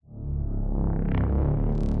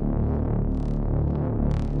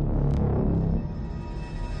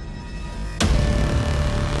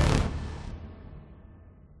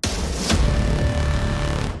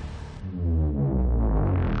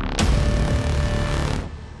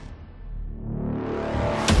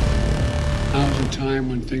time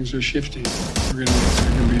when things are shifting. There's going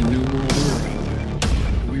to be a new world order out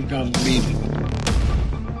there. We've got to lead it.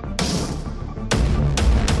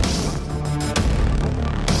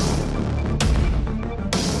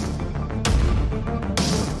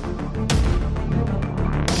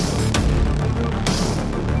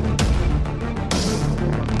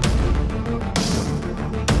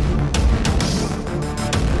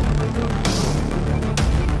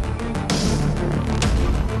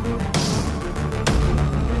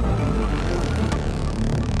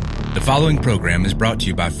 The following program is brought to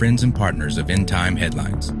you by friends and partners of End Time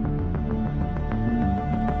Headlines.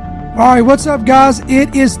 All right, what's up, guys?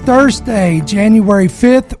 It is Thursday, January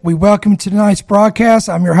 5th. We welcome you to tonight's broadcast.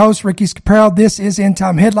 I'm your host, Ricky Scaparro. This is End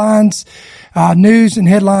Time Headlines, news and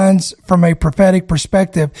headlines from a prophetic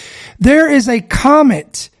perspective. There is a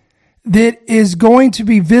comet that is going to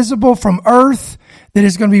be visible from Earth that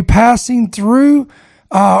is going to be passing through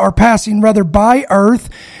by Earth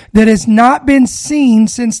that has not been seen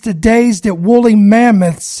since the days that woolly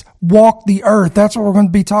mammoths walked the earth. That's what we're going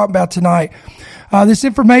to be talking about tonight. This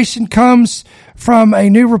information comes from a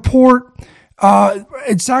new report.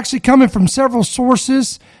 It's actually coming from several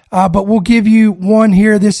sources, but we'll give you one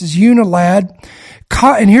here. This is Unilad.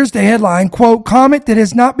 And here's the headline, quote, "Comet that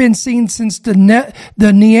has not been seen since the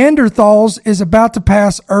Neanderthals is about to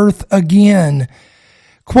pass Earth again."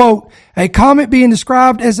 Quote, "A comet being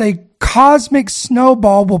described as a cosmic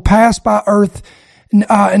snowball will pass by Earth."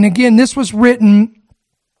 And again, this was written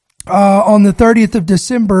on the 30th of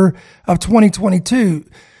December of 2022.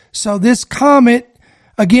 So this comet,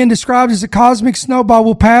 again described as a cosmic snowball,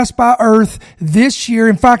 will pass by Earth this year.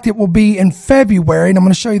 In fact, it will be in February, and I'm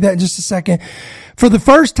going to show you that in just a second. For the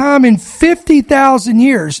first time in 50,000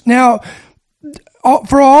 years. Now,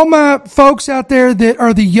 for all my folks out there that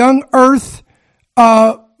are the young Earth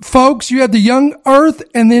folks, you have the young Earth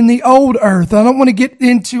and then the old Earth. I don't want to get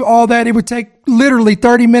into all that. It would take literally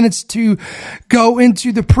 30 minutes to go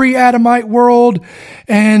into the pre-Adamite world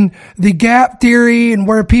and the gap theory and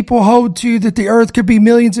where people hold to that the earth could be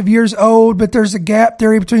millions of years old, but there's a gap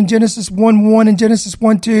theory between Genesis 1:1 and Genesis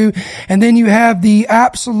 1:2. And then you have the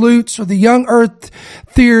absolutes or the young earth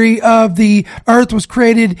theory of the earth was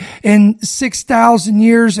created in 6,000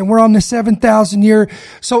 years and we're on the 7,000 year.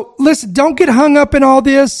 So listen, don't get hung up in all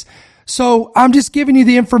this. So I'm just giving you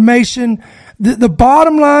the information. The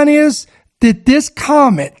bottom line is that this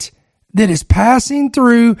comet that is passing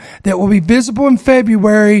through, that will be visible in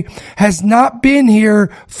February, has not been here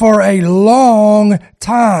for a long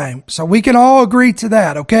time. So we can all agree to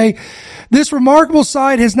that, okay? This remarkable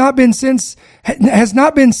sight has not been seen since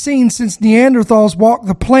Neanderthals walked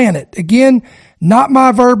the planet. Again, not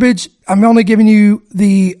my verbiage. I'm only giving you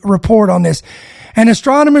the report on this. And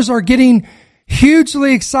astronomers are getting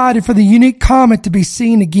hugely excited for the unique comet to be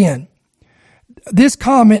seen again. This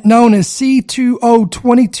comet, known as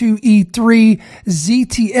C2022E3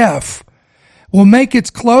 ZTF, will make its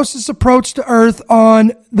closest approach to Earth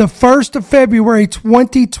on the 1st of February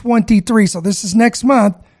 2023. So this is next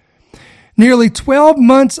month. Nearly 12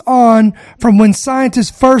 months on from when scientists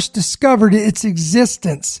first discovered its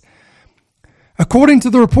existence. According to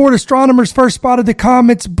the report, astronomers first spotted the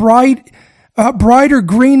comet's brighter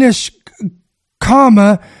greenish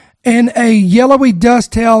comma and a yellowy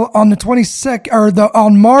dust tail on the 22nd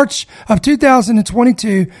on March of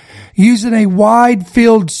 2022 using a wide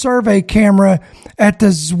field survey camera at the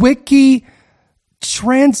Zwicky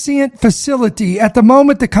Transient Facility. At the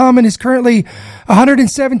moment, the comet is currently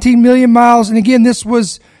 117 million miles. And again, this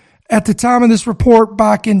was at the time of this report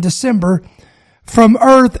back in December from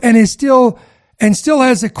Earth and still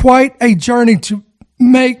has quite a journey to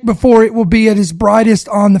make before it will be at its brightest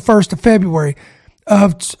on the 1st of February.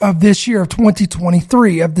 Of this year of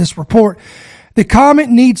 2023 of this report. The comet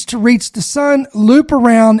needs to reach the sun, loop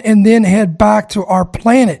around, and then head back to our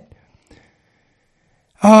planet.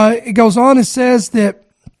 It goes on and says that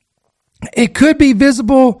it could be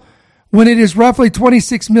visible when it is roughly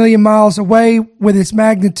 26 million miles away, with its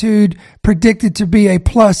magnitude predicted to be a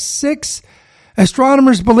 +6.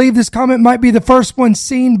 Astronomers believe this comet might be the first one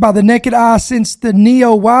seen by the naked eye since the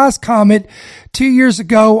Neowise comet 2 years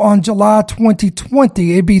ago on July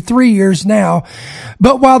 2020. It'd be 3 years now.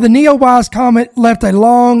 But while the Neowise comet left a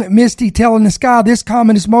long, misty tail in the sky, this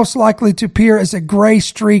comet is most likely to appear as a gray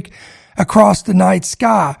streak across the night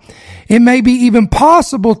sky. It may be even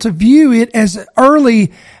possible to view it as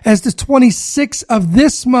early as the 26th of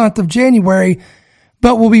this month of January,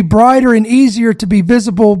 but will be brighter and easier to be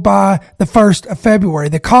visible by the 1st of February.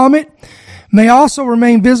 The comet may also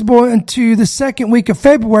remain visible into the second week of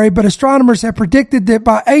February, but astronomers have predicted that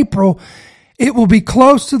by April, it will be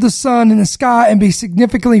close to the sun in the sky and be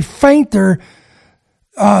significantly fainter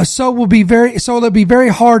So it'll be very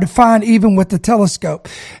hard to find even with the telescope.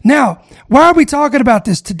 Now, why are we talking about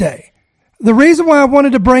this today? The reason why I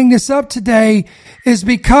wanted to bring this up today is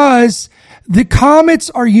because the comets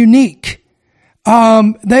are unique.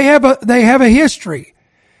 They have a history.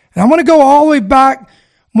 And I want to go all the way back.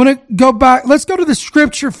 Let's go to the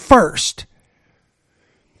scripture first.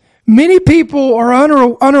 Many people are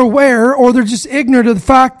unaware, or they're just ignorant of the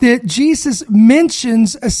fact that Jesus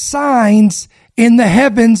mentions signs in the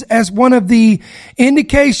heavens as one of the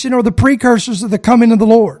indication or the precursors of the coming of the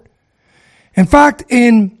Lord. In fact,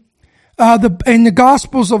 in the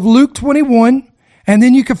Gospels of Luke 21, and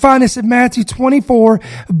then you can find this in Matthew 24,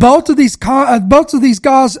 both of these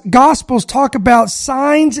Gospels talk about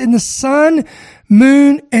signs in the sun,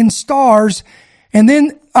 moon, and stars. And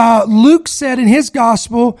then Luke said in his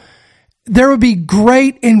Gospel, there would be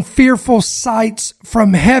great and fearful sights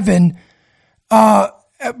from heaven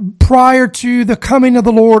prior to the coming of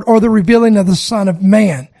the Lord or the revealing of the Son of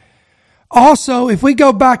Man. Also, if we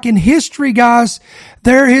go back in history, guys,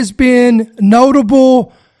 there has been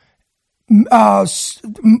notable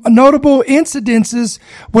incidences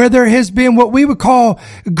where there has been what we would call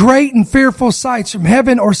great and fearful sights from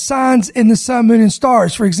heaven or signs in the sun, moon, and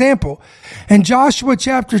stars. For example, in Joshua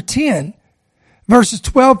chapter 10, verses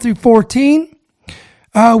 12 through 14,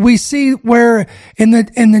 we see where in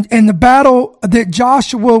the battle that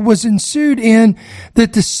Joshua was ensued in,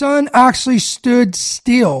 that the sun actually stood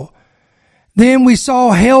still. Then we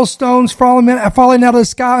saw hailstones falling out of the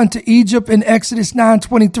sky into Egypt in Exodus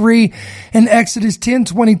 9:23 and Exodus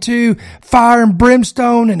 10:22. Fire and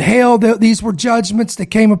brimstone and hail. These were judgments that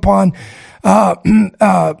came upon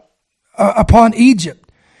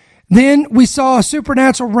Egypt. Then we saw a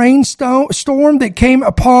supernatural storm that came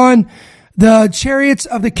upon the chariots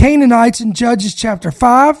of the Canaanites in Judges chapter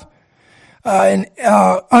 5.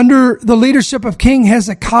 Under the leadership of King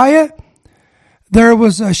Hezekiah, there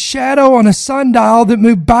was a shadow on a sundial that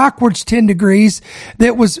moved backwards 10 degrees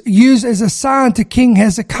that was used as a sign to King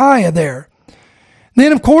Hezekiah there.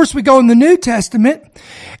 Then, of course, we go in the New Testament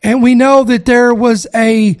and we know that there was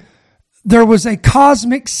a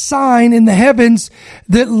cosmic sign in the heavens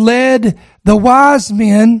that led the wise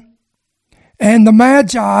men and the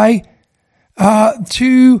Magi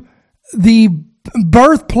to the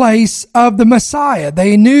birthplace of the Messiah.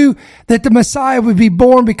 They knew that the Messiah would be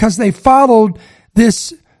born because they followed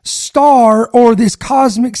this star or this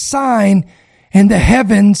cosmic sign in the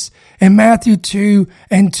heavens. In Matthew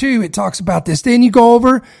 2:2, it talks about this. Then you go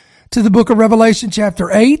over to the book of Revelation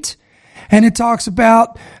chapter 8, and it talks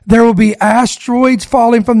about there will be asteroids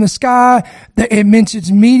falling from the sky. It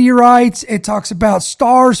mentions meteorites. It talks about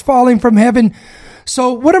stars falling from heaven.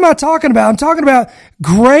 So what am I talking about? I'm talking about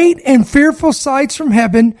great and fearful sights from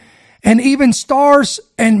heaven, and even stars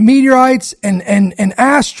and meteorites and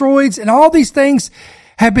asteroids and all these things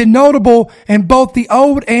have been notable in both the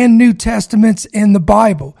Old and New Testaments in the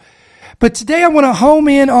Bible. But today I want to home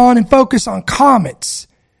in on and focus on comets.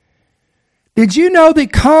 Did you know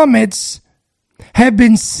that comets have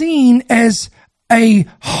been seen as a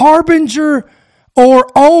harbinger or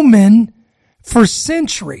omen for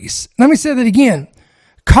centuries? Let me say that again.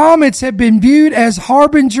 Comets have been viewed as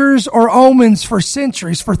harbingers or omens for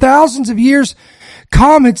centuries. For thousands of years,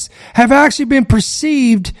 comets have actually been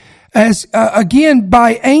perceived as, again,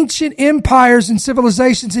 by ancient empires and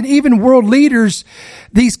civilizations and even world leaders.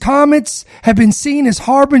 These comets have been seen as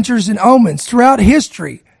harbingers and omens throughout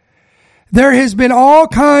history. There has been all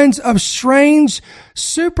kinds of strange,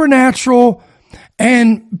 supernatural,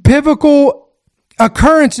 and biblical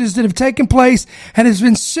occurrences that have taken place, and has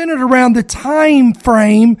been centered around the time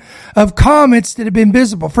frame of comets that have been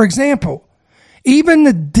visible. For example, even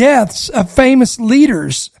the deaths of famous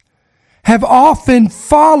leaders have often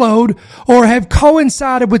followed or have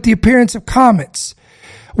coincided with the appearance of comets.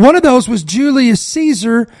 One of those was Julius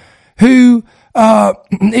Caesar, who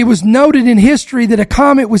it was noted in history that a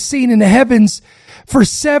comet was seen in the heavens for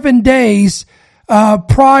 7 days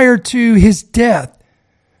prior to his death.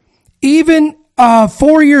 Even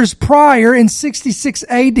 4 years prior, in 66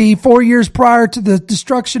 AD, 4 years prior to the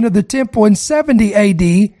destruction of the temple in 70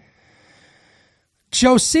 AD,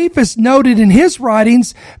 Josephus noted in his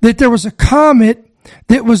writings that there was a comet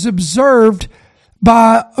that was observed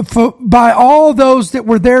by all those that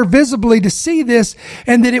were there visibly to see this,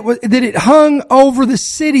 and that it hung over the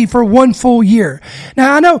city for 1 full year.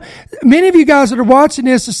 Now, I know many of you guys that are watching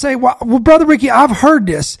this will say, well, Brother Ricky, I've heard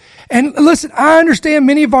this. And listen, I understand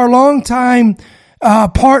many of our longtime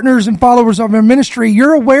partners and followers of our ministry,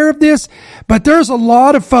 you're aware of this, but there's a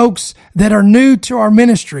lot of folks that are new to our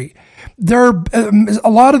ministry. A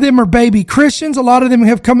lot of them are baby Christians. A lot of them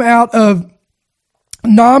have come out of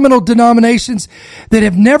nominal denominations that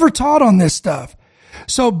have never taught on this stuff.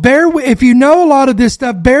 So if you know a lot of this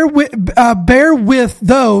stuff, bear with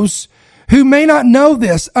those who may not know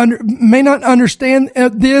this, may not understand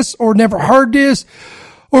this, or never heard this,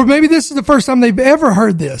 or maybe this is the first time they've ever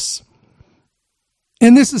heard this,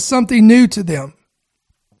 and this is something new to them.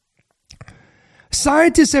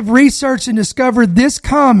 Scientists have researched and discovered this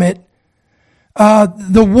comet,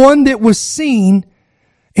 the one that was seen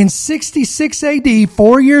in 66 AD,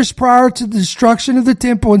 4 years prior to the destruction of the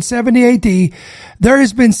temple in 70 AD, there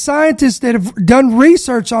has been scientists that have done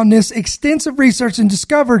research on this, extensive research, and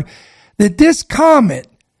discovered that this comet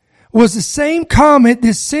was the same comet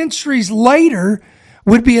that centuries later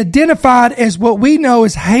would be identified as what we know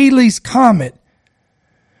as Halley's Comet,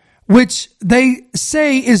 which they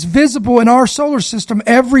say is visible in our solar system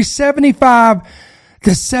every 75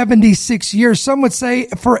 to 76 years. Some would say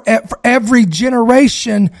for every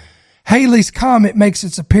generation, Halley's Comet makes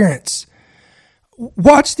its appearance.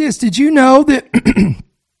 Watch this. Did you know that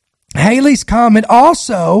Halley's Comet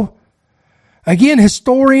also, again,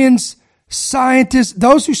 historians, scientists,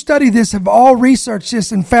 those who study this have all researched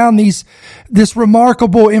this and found this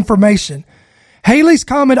remarkable information. Halley's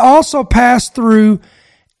Comet also passed through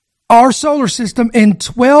our solar system in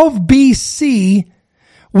 12 BC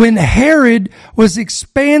when Herod was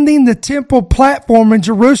expanding the temple platform in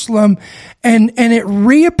Jerusalem, and it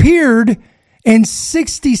reappeared in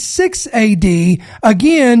 66 AD.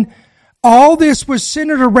 Again, all this was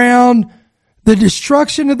centered around the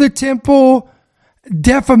destruction of the temple,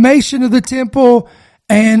 defamation of the temple,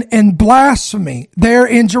 and blasphemy there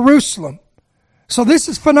in Jerusalem. So this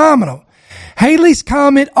is phenomenal. Halley's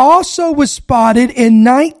Comet also was spotted in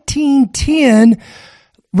 1910.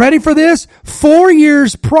 Ready for this? 4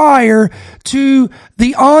 years prior to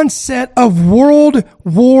the onset of World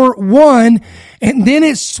War I, and then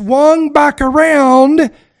it swung back around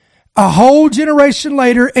a whole generation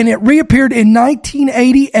later, and it reappeared in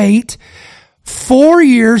 1988, 4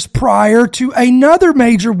 years prior to another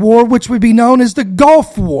major war, which would be known as the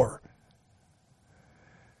Gulf War.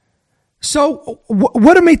 So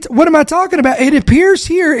what am I talking about? It appears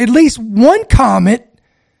here at least one comet,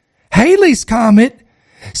 Halley's Comet,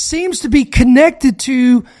 seems to be connected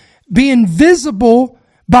to being visible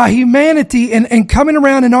by humanity and coming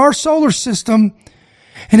around in our solar system.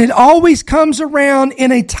 And it always comes around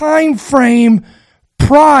in a time frame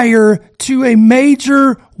prior to a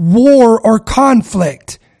major war or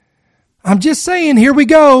conflict. I'm just saying, here we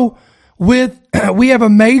go we have a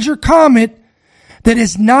major comet that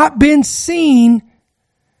has not been seen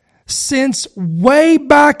since way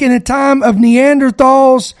back in the time of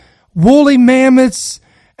Neanderthals, woolly mammoths,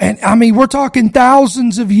 and I mean, we're talking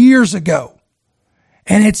thousands of years ago.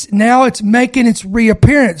 And it's making its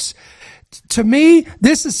reappearance. To me,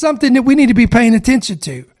 this is something that we need to be paying attention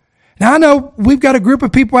to. Now, I know we've got a group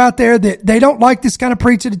of people out there that they don't like this kind of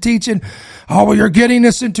preaching and teaching. Oh, well, you're getting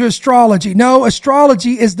us into astrology. No,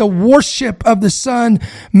 astrology is the worship of the sun,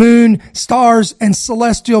 moon, stars, and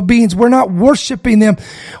celestial beings. We're not worshiping them.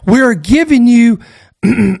 We're giving you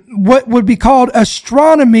what would be called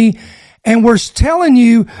astronomy. And we're telling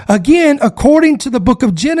you, again, according to the book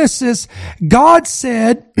of Genesis, God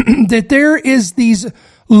said that there is these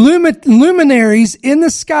luminaries in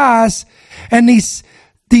the skies, and these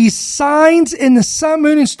signs in the sun,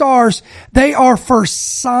 moon, and stars, they are for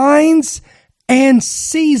signs and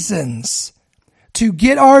seasons to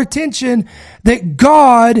get our attention that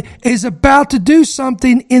God is about to do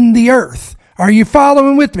something in the earth. Are you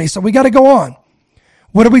following with me? So we got to go on.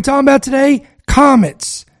 What are we talking about today?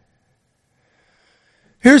 Comets.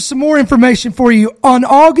 Here's some more information for you. On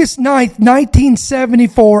August 9th,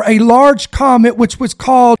 1974, a large comet, which was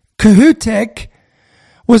called Kohoutek,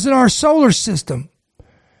 was in our solar system.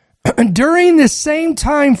 During the same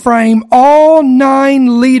time frame, all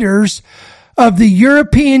 9 leaders of the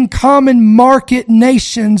European Common Market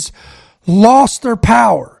nations lost their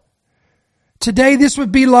power. Today, this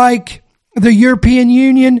would be like the European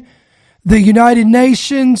Union, the United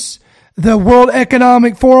Nations, the World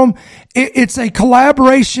Economic Forum. It's a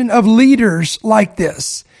collaboration of leaders like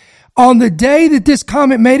this. On the day that this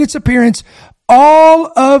comet made its appearance,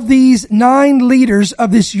 all of these 9 leaders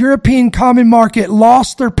of this European Common Market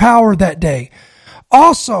lost their power that day.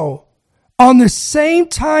 Also, on the same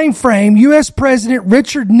time frame, U.S. President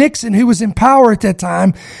Richard Nixon, who was in power at that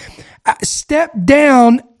time, stepped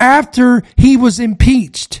down after he was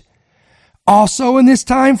impeached. Also in this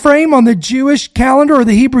time frame, on the Jewish calendar or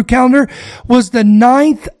the Hebrew calendar, was the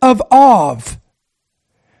 9th of Av.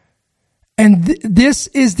 And this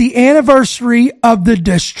is the anniversary of the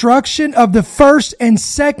destruction of the first and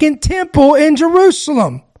second temple in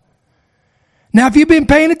Jerusalem. Now, if you've been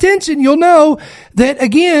paying attention, you'll know that,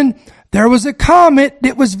 again, there was a comet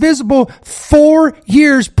that was visible 4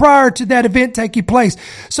 years prior to that event taking place.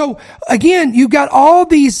 So, again, you got all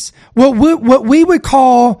these, what we would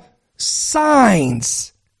call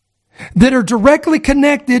signs that are directly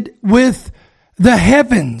connected with the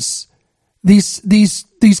heavens, these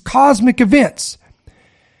cosmic events.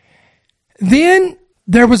 Then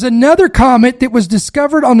there was another comet that was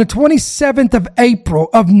discovered on the 27th of April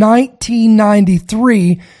of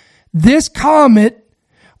 1993. This comet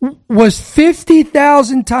was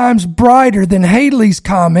 50,000 times brighter than Halley's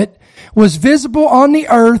Comet, was visible on the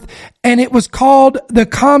Earth, and it was called the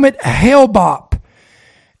Comet Hale-Bopp.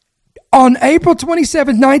 On April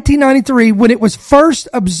 27, 1993, when it was first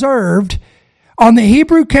observed on the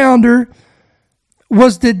Hebrew calendar,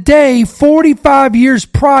 was the day 45 years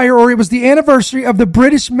prior, or it was the anniversary of the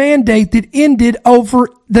British mandate that ended over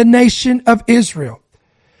the nation of Israel.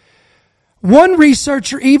 One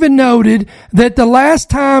researcher even noted that the last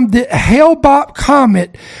time the Hale-Bopp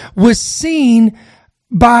comet was seen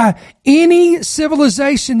by any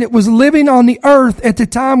civilization that was living on the earth at the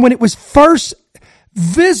time when it was first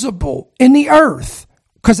visible in the earth,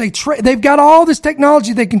 because they've got all this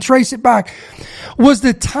technology, they can trace it back, was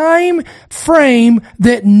the time frame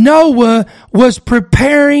that Noah was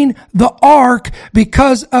preparing the ark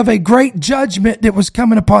because of a great judgment that was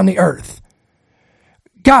coming upon the earth.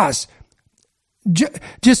 Guys,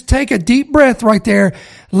 just take a deep breath right there.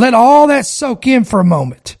 Let all that soak in for a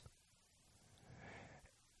moment.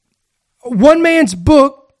 One man's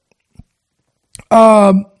book,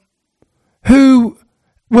 who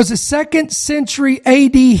was a 2nd century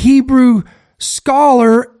AD Hebrew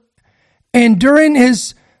scholar, and during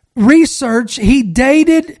his research, he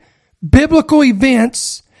dated biblical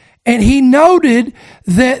events, and he noted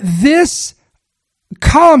that this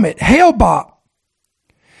comet, Hale-Bopp,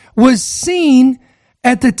 was seen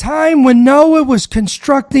at the time when Noah was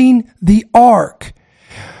constructing the ark.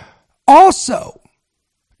 Also,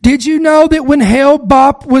 did you know that when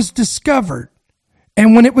Hale-Bopp was discovered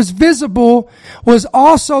and when it was visible was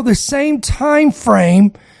also the same time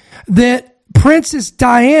frame that Princess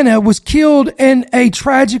Diana was killed in a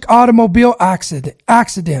tragic automobile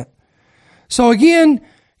accident? So again,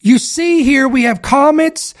 you see here we have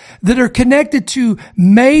comets that are connected to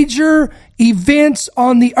major events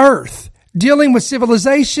on the earth, dealing with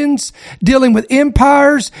civilizations, dealing with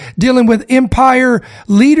empires, dealing with empire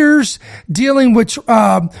leaders, dealing with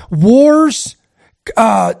wars,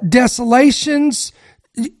 desolations,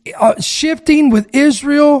 shifting with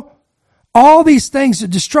Israel. All these things, the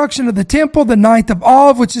destruction of the temple, the 9th of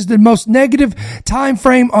Av, which is the most negative time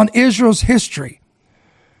frame on Israel's history.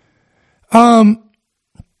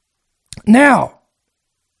 Now,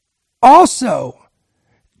 also,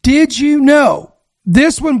 did you know,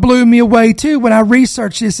 this one blew me away too when I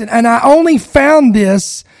researched this, and I only found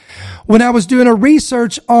this when I was doing a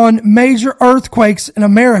research on major earthquakes in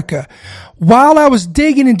America. While I was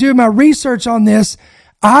digging and doing my research on this,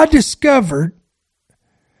 I discovered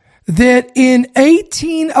that in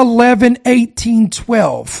 1811,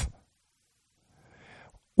 1812,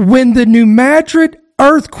 when the New Madrid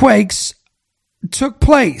earthquakes took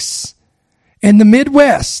place in the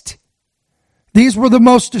Midwest, these were the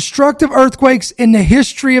most destructive earthquakes in the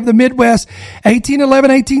history of the Midwest.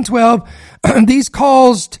 1811, 1812. These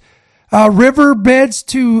caused river beds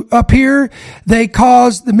to appear. They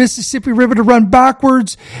caused the Mississippi River to run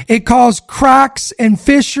backwards. It caused cracks and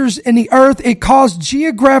fissures in the earth. It caused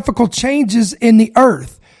geographical changes in the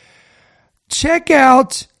earth. Check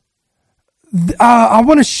out, I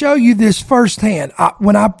want to show you this firsthand.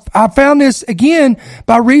 When I found this again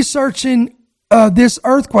by researching this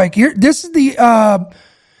earthquake here. This is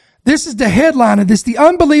the headline of this, the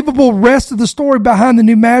unbelievable rest of the story behind the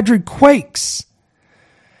New Madrid quakes.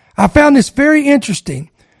 I found this very interesting.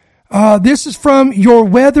 This is from Your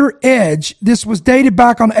Weather Edge. This was dated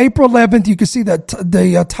back on April 11th. You can see the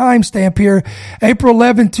timestamp here, April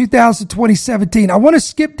 11, 2017. I want to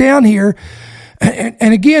skip down here.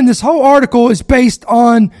 And again, this whole article is based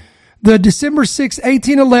on the December 6,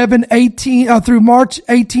 1811, through March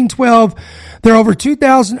 1812. There are over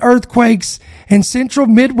 2,000 earthquakes in central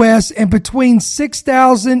Midwest and between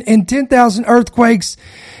 6,000 and 10,000 earthquakes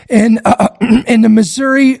in the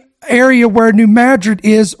Missouri area where New Madrid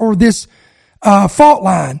is, or this fault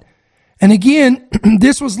line. And again,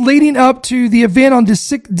 this was leading up to the event on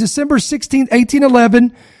December 16,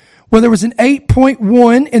 1811, where there was an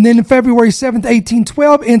 8.1, and then in February 7th,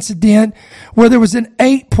 1812 incident where there was an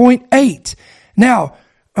 8.8. Now,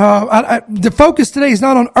 the focus today is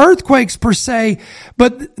not on earthquakes per se,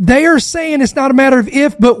 but they are saying it's not a matter of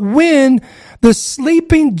if, but when the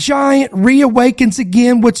sleeping giant reawakens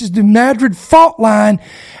again, which is the Madrid fault line.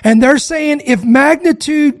 And they're saying if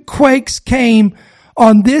magnitude quakes came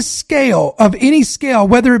on this scale, of any scale,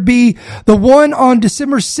 whether it be the one on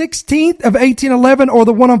December 16th of 1811 or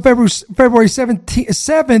the one on February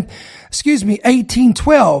 7th,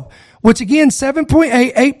 1812, which again,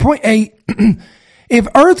 7.8, 8.8. If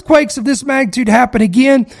earthquakes of this magnitude happen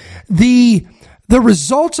again, the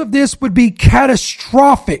results of this would be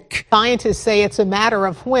catastrophic. Scientists say it's a matter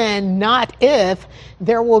of when, not if,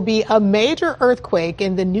 there will be a major earthquake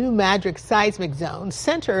in the New Madrid seismic zone,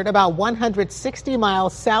 centered about 160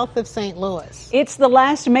 miles south of St. Louis. It's the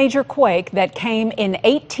last major quake that came in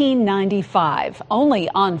 1895. Only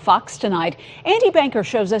on Fox Tonight, Andy Banker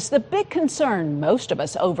shows us the big concern most of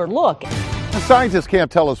us overlook. The scientists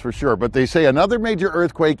can't tell us for sure, but they say another major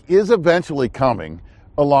earthquake is eventually coming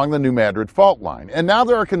along the New Madrid fault line. And now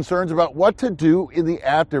there are concerns about what to do in the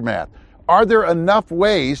aftermath. Are there enough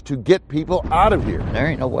ways to get people out of here? There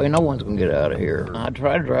ain't no way no one's going to get out of here. I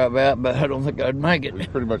tried to drive out, but I don't think I'd make it. You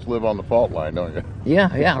pretty much live on the fault line, don't you?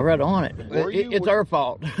 Yeah, right on it. It's our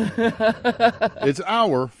fault. It's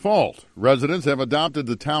our fault. Residents have adopted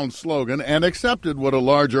the town slogan and accepted what a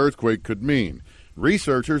large earthquake could mean.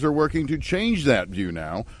 Researchers are working to change that view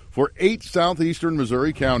now for 8 southeastern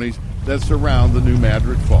Missouri counties that surround the New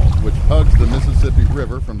Madrid Fault, which hugs the Mississippi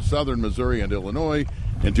River from southern Missouri and Illinois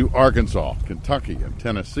into Arkansas, Kentucky, and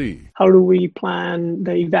Tennessee. How do we plan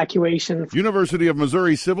the evacuation? University of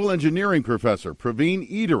Missouri civil engineering professor Praveen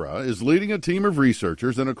Idara is leading a team of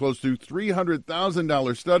researchers in a close to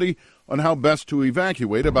 $300,000 study on how best to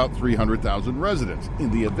evacuate about 300,000 residents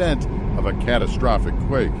in the event of a catastrophic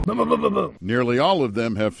quake. Nearly all of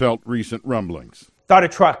them have felt recent rumblings. Thought a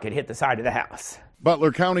truck had hit the side of the house.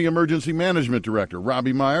 Butler County Emergency Management Director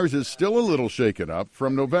Robbie Myers is still a little shaken up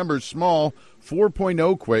from November's small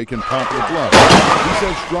 4.0 quake in Poplar Bluff. He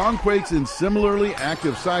says strong quakes in similarly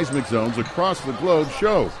active seismic zones across the globe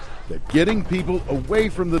show that getting people away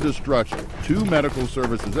from the destruction to medical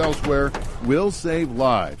services elsewhere will save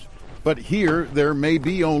lives. But here, there may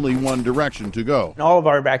be only one direction to go. All of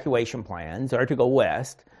our evacuation plans are to go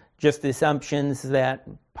west, just the assumptions that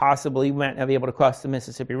possibly we might not be able to cross the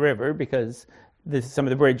Mississippi River because some of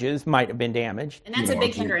the bridges might have been damaged. And that's a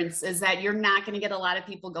big hindrance, is that you're not going to get a lot of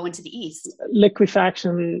people going to the east.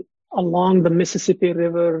 Liquefaction along the Mississippi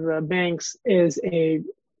River banks is a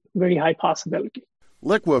very high possibility.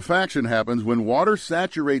 Liquefaction happens when water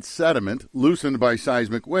saturates sediment loosened by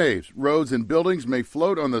seismic waves. Roads and buildings may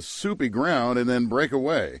float on the soupy ground and then break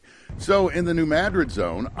away. So in the New Madrid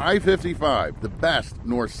zone, I-55, the best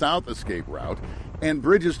north-south escape route, and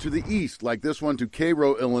bridges to the east, like this one to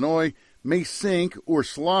Cairo, Illinois, may sink or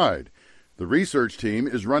slide. The research team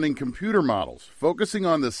is running computer models focusing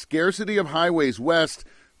on the scarcity of highways west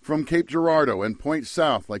from Cape Girardeau and points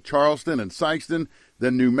south like Charleston and Sikeston,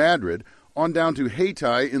 then New Madrid, on down to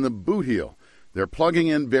Hayti in the Boot Heel. They're plugging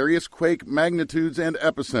in various quake magnitudes and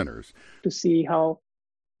epicenters to see how,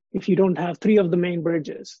 if you don't have 3 of the main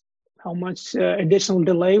bridges, how much additional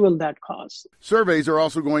delay will that cause? Surveys are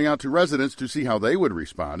also going out to residents to see how they would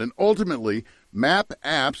respond, and ultimately, map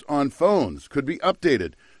apps on phones could be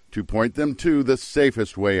updated to point them to the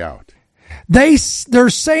safest way out. They're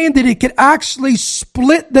saying that it could actually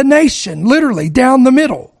split the nation, literally down the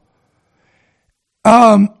middle.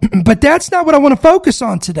 But that's not what I want to focus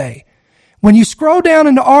on today. When you scroll down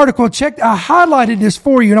in the article, I highlighted this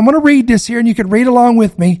for you, and I'm going to read this here, and you can read along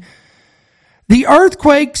with me. The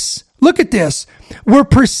earthquakes, look at this, were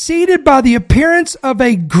preceded by the appearance of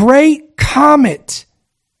a great comet,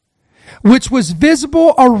 which was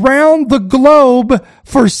visible around the globe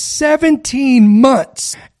for 17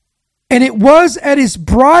 months. And it was at its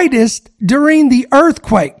brightest during the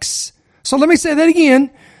earthquakes. So let me say that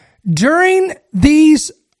again. During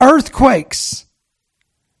these earthquakes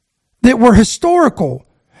that were historical,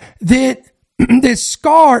 that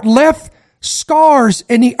left scars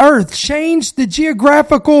in the earth, changed the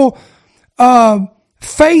geographical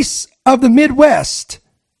face of the Midwest,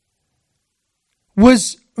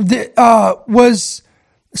 was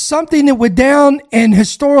something that went down in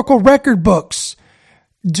historical record books.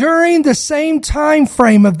 During the same time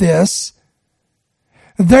frame of this,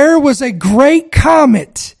 there was a great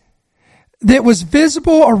comet that was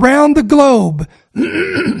visible around the globe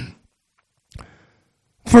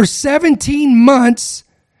for 17 months,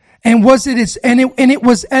 and it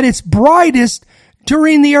was at its brightest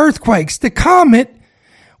during the earthquakes. The comet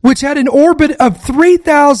which had an orbit of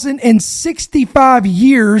 3,065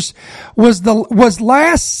 years, was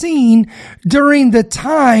last seen during the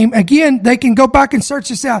time, again, they can go back and search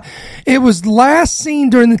this out. It was last seen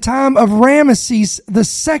during the time of Ramesses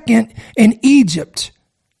II in Egypt.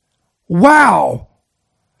 Wow.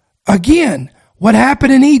 Again, what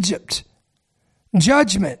happened in Egypt?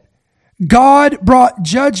 Judgment. God brought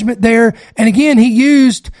judgment there. And again, he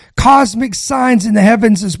used cosmic signs in the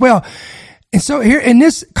heavens as well. And so here in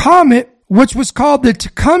this comet, which was called the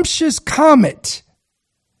Tecumseh Comet,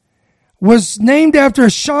 was named after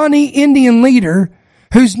a Shawnee Indian leader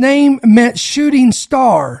whose name meant shooting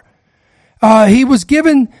star. He was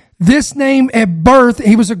given this name at birth.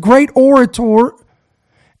 He was a great orator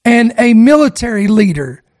and a military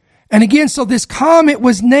leader. And again, so this comet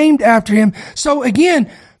was named after him. So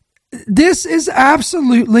again, this is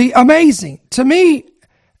absolutely amazing to me.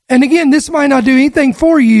 And again, this might not do anything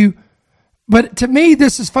for you, but to me,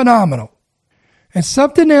 this is phenomenal. And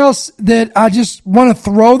something else that I just want to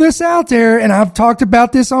throw this out there, and I've talked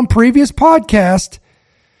about this on previous podcasts,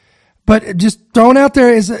 but just thrown out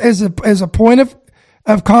there as a point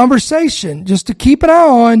of conversation, just to keep an eye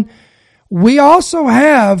on. We also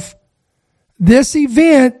have this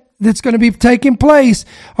event that's going to be taking place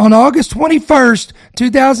on August 21st,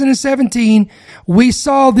 2017. We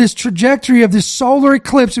saw this trajectory of this solar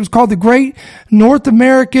eclipse. It was called the Great North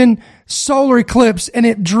American Solar Eclipse, and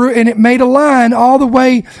it made a line all the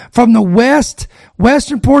way from the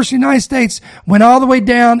western portion of the United States, went all the way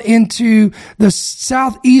down into the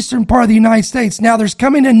southeastern part of the United States. Now there's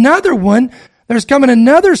coming another one. There's coming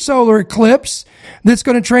another solar eclipse that's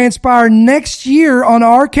going to transpire next year on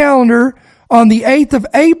our calendar on the 8th of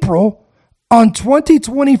April on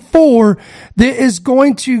 2024 that is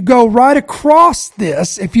going to go right across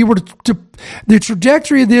this. If you were to the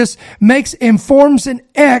trajectory of this forms an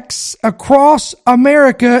X across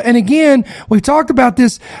America. And again, we've talked about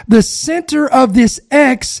this. The center of this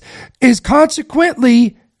X is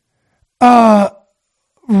consequently,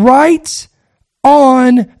 right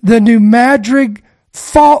on the New Madrid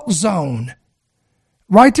fault zone.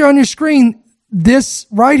 Right there on your screen, this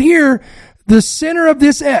right here, the center of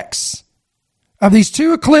this X, of these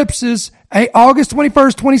two eclipses, August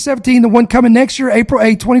 21st, 2017, the one coming next year, April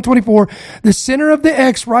 8th, 2024, the center of the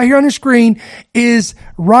X right here on your screen is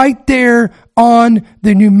right there on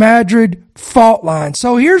the New Madrid fault line.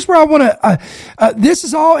 So here's where I want to, this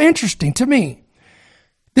is all interesting to me.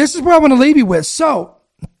 This is where I want to leave you with. So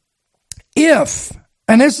if,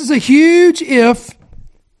 and this is a huge if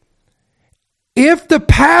the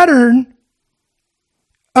pattern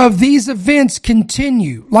of these events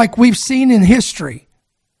continue like we've seen in history,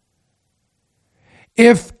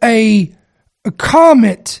 if a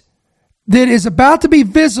comet that is about to be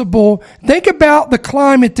visible, think about the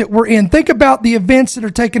climate that we're in. Think about the events that are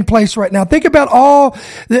taking place right now. Think about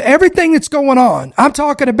everything that's going on. I'm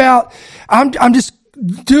talking about, I'm just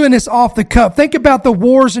doing this off the cuff. Think about the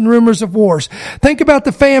wars and rumors of wars. Think about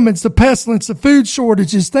the famines, the pestilence, the food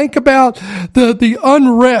shortages. Think about the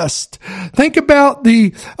unrest. Think about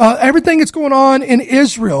the everything that's going on in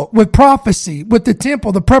Israel with prophecy, with the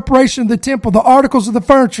temple, the preparation of the temple, the articles of the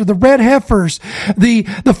furniture, the red heifers, the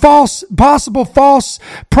possible false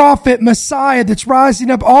prophet Messiah that's rising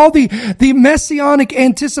up, all the messianic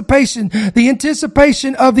anticipation, the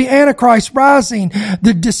anticipation of the Antichrist rising,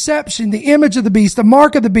 the deception, the image of the beast, the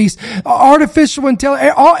mark of the beast, artificial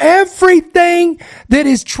intelligence, everything that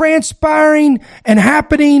is transpiring and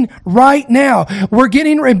happening right now. We're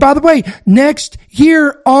getting, and by the way, next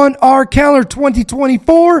year on our calendar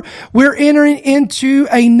 2024, we're entering into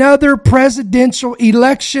another presidential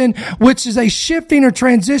election, which is a shifting or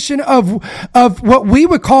transition of what we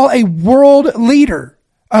would call a world leader,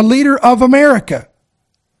 a leader of America.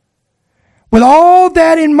 With all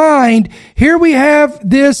that in mind, here we have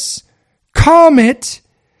this comet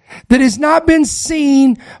that has not been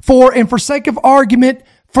seen for sake of argument,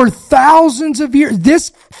 for thousands of years.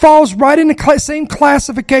 This falls right in the same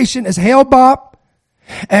classification as Hale-Bopp,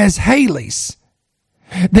 as Halley's.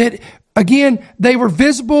 That, again, they were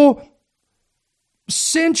visible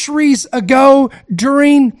centuries ago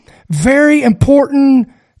during very important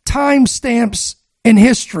timestamps in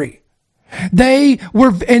history. They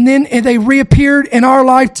were, and then they reappeared in our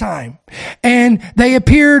lifetime. And they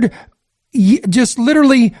appeared just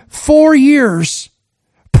literally 4 years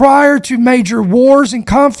prior to major wars and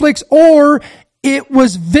conflicts, or it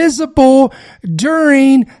was visible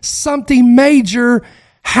during something major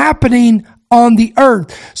happening on the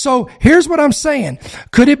earth. So here's what I'm saying.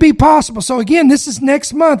 Could it be possible? So again, this is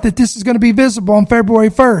next month that this is going to be visible on February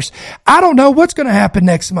 1st. I don't know what's going to happen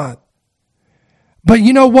next month. But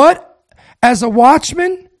you know what? As a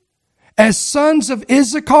watchman, as sons of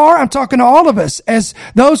Issachar, I'm talking to all of us, as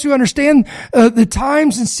those who understand the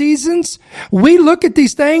times and seasons, we look at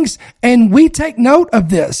these things and we take note of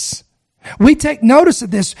this. We take notice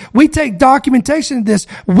of this. We take documentation of this.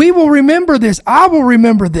 We will remember this. I will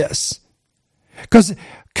remember this. Because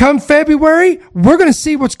come February, we're going to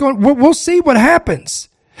see what's going, we'll see what happens.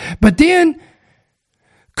 But then,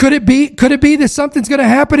 could it be that something's going to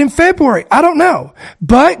happen in February? I don't know.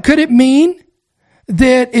 But could it mean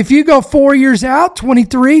that if you go 4 years out,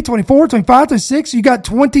 23, 24, 25, 26, you got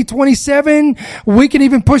 2027, we can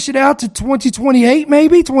even push it out to 2028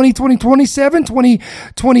 maybe, 2027,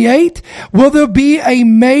 2028. Will there be a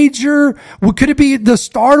major, could it be the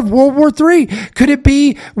start of World War III? Could it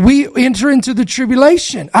be we enter into the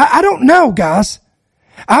tribulation? I don't know, guys.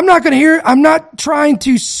 I'm not trying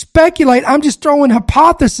to speculate. I'm just throwing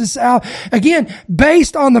hypothesis out. Again,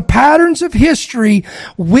 based on the patterns of history,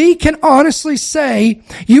 we can honestly say,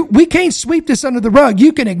 we can't sweep this under the rug.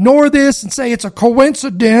 You can ignore this and say it's a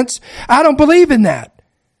coincidence. I don't believe in that.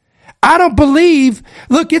 I don't believe,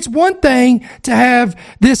 look, it's one thing to have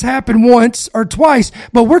this happen once or twice,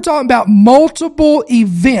 but we're talking about multiple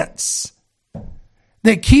events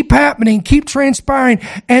that keep happening, keep transpiring,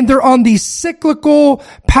 and they're on these cyclical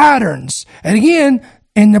patterns. And again,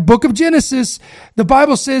 in the book of Genesis, the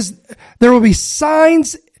Bible says there will be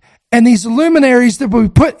signs, and these luminaries that will be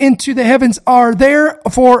put into the heavens are there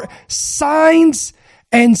for signs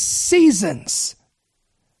and seasons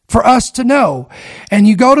for us to know. And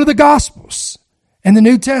you go to the Gospels and the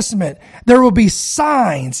New Testament, there will be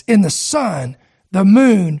signs in the sun, the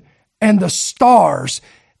moon, and the stars.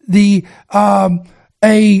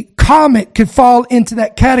 A comet could fall into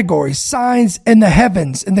that category, signs in the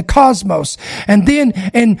heavens, in the cosmos. And then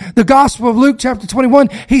in the Gospel of Luke chapter 21,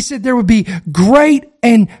 he said there would be great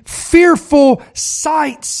and fearful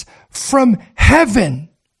sights from heaven.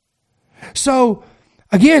 So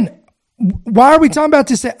again, why are we talking about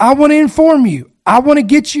this? I want to inform you. I want to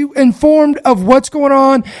get you informed of what's going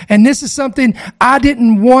on. And this is something I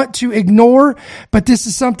didn't want to ignore, but this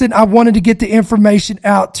is something I wanted to get the information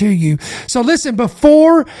out to you. So listen, I'm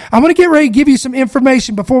going to get ready to give you some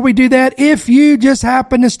information. Before we do that, if you just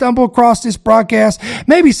happen to stumble across this broadcast,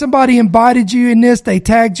 maybe somebody invited you in this, they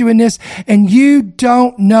tagged you in this, and you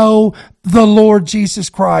don't know the Lord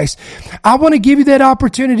Jesus Christ. I want to give you that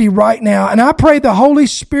opportunity right now. And I pray the Holy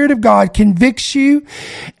Spirit of God convicts you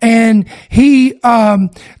and He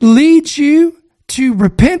leads you to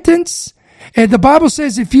repentance. And the Bible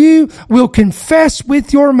says if you will confess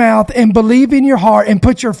with your mouth and believe in your heart and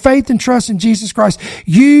put your faith and trust in Jesus Christ,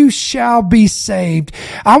 you shall be saved.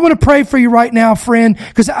 I want to pray for you right now, friend,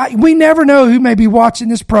 because we never know who may be watching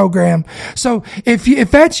this program. So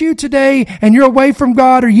if that's you today and you're away from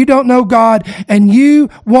God or you don't know God and you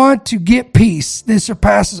want to get peace that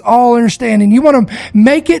surpasses all understanding, you want to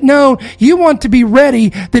make it known, you want to be ready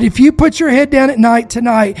that if you put your head down at night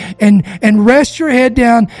tonight and rest your head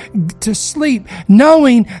down to sleep,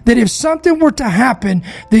 knowing that if something were to happen,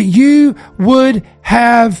 that you would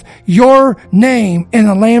have your name in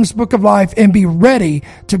the Lamb's Book of Life and be ready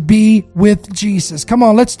to be with Jesus. Come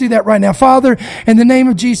on, let's do that right now. Father, in the name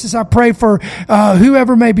of Jesus, I pray for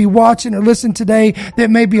whoever may be watching or listening today that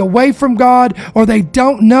may be away from God or they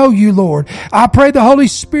don't know you, Lord. I pray the Holy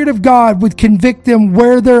Spirit of God would convict them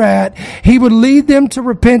where they're at. He would lead them to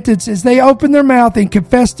repentance as they open their mouth and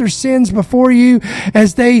confess their sins before you,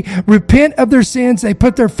 as they repent of their sins, they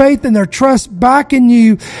put their faith and their trust back in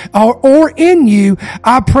you or in you.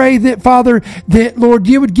 I pray that, Father, that, Lord,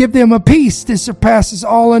 you would give them a peace that surpasses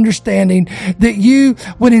all understanding, that you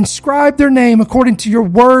would inscribe their name according to your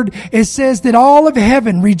word. It says that all of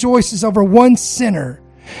heaven rejoices over one sinner.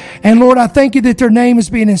 And Lord, I thank you that their name is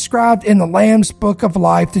being inscribed in the Lamb's Book of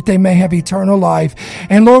Life, that they may have eternal life.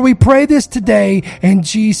 And Lord, we pray this today in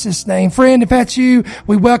Jesus' name. Friend, if that's you,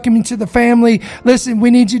 we welcome you to the family. Listen,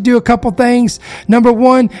 we need you to do a couple things. Number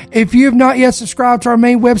one, if you have not yet subscribed to our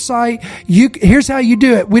main website, here's how you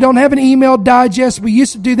do it. We don't have an email digest. We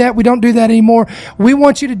used to do that. We don't do that anymore. We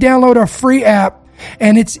want you to download our free app.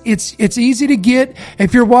 And it's easy to get.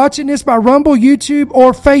 If you're watching this by Rumble, YouTube,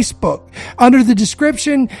 or Facebook, under the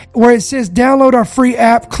description where it says download our free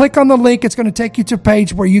app, click on the link. It's going to take you to a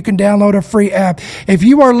page where you can download a free app. If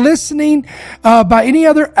you are listening by any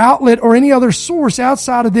other outlet or any other source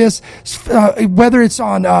outside of this, whether it's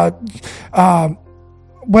on Apple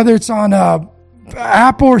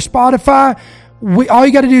or Spotify, all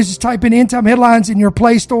you got to do is just type in End Time Headlines in your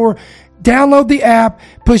Play Store. download the app,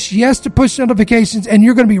 push yes to push notifications, and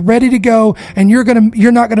you're going to be ready to go, and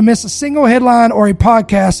you're not going to miss a single headline or a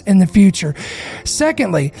podcast in the future.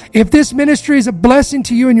 Secondly, if this ministry is a blessing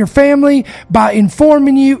to you and your family by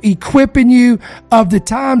informing you, equipping you of the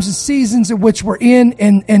times and seasons in which we're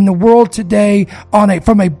in the world today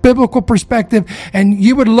from a biblical perspective, and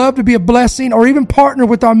you would love to be a blessing or even partner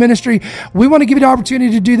with our ministry, we want to give you the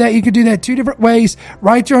opportunity to do that. You can do that two different ways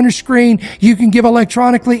right there on your screen. You can give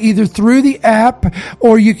electronically either through the app,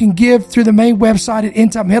 or you can give through the main website at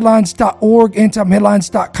endtimeheadlines.org,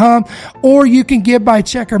 endtimeheadlines.com, or you can give by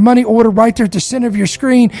check or money order right there at the center of your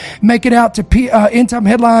screen. Make it out to End Time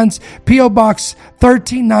Headlines, P.O. Box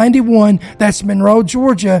 1391. That's Monroe,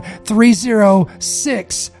 Georgia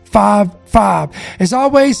 30655. As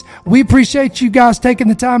always, we appreciate you guys taking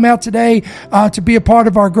the time out today to be a part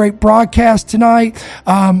of our great broadcast tonight.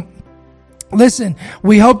 Listen,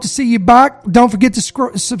 we hope to see you back. Don't forget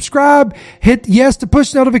to subscribe, hit yes to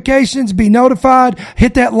push notifications, be notified,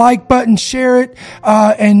 hit that like button, share it,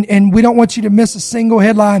 and we don't want you to miss a single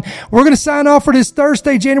headline. We're going to sign off for this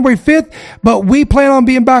Thursday, January 5th, but we plan on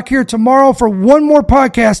being back here tomorrow for one more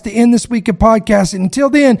podcast to end this week of podcasting. Until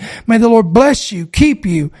then, may the Lord bless you, keep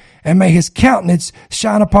you, and may his countenance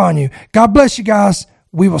shine upon you. God bless you guys.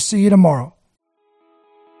 We will see you tomorrow.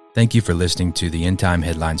 Thank you for listening to the End Time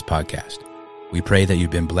Headlines podcast. We pray that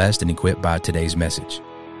you've been blessed and equipped by today's message.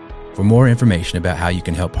 For more information about how you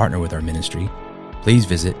can help partner with our ministry, please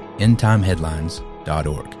visit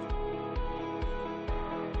endtimeheadlines.org.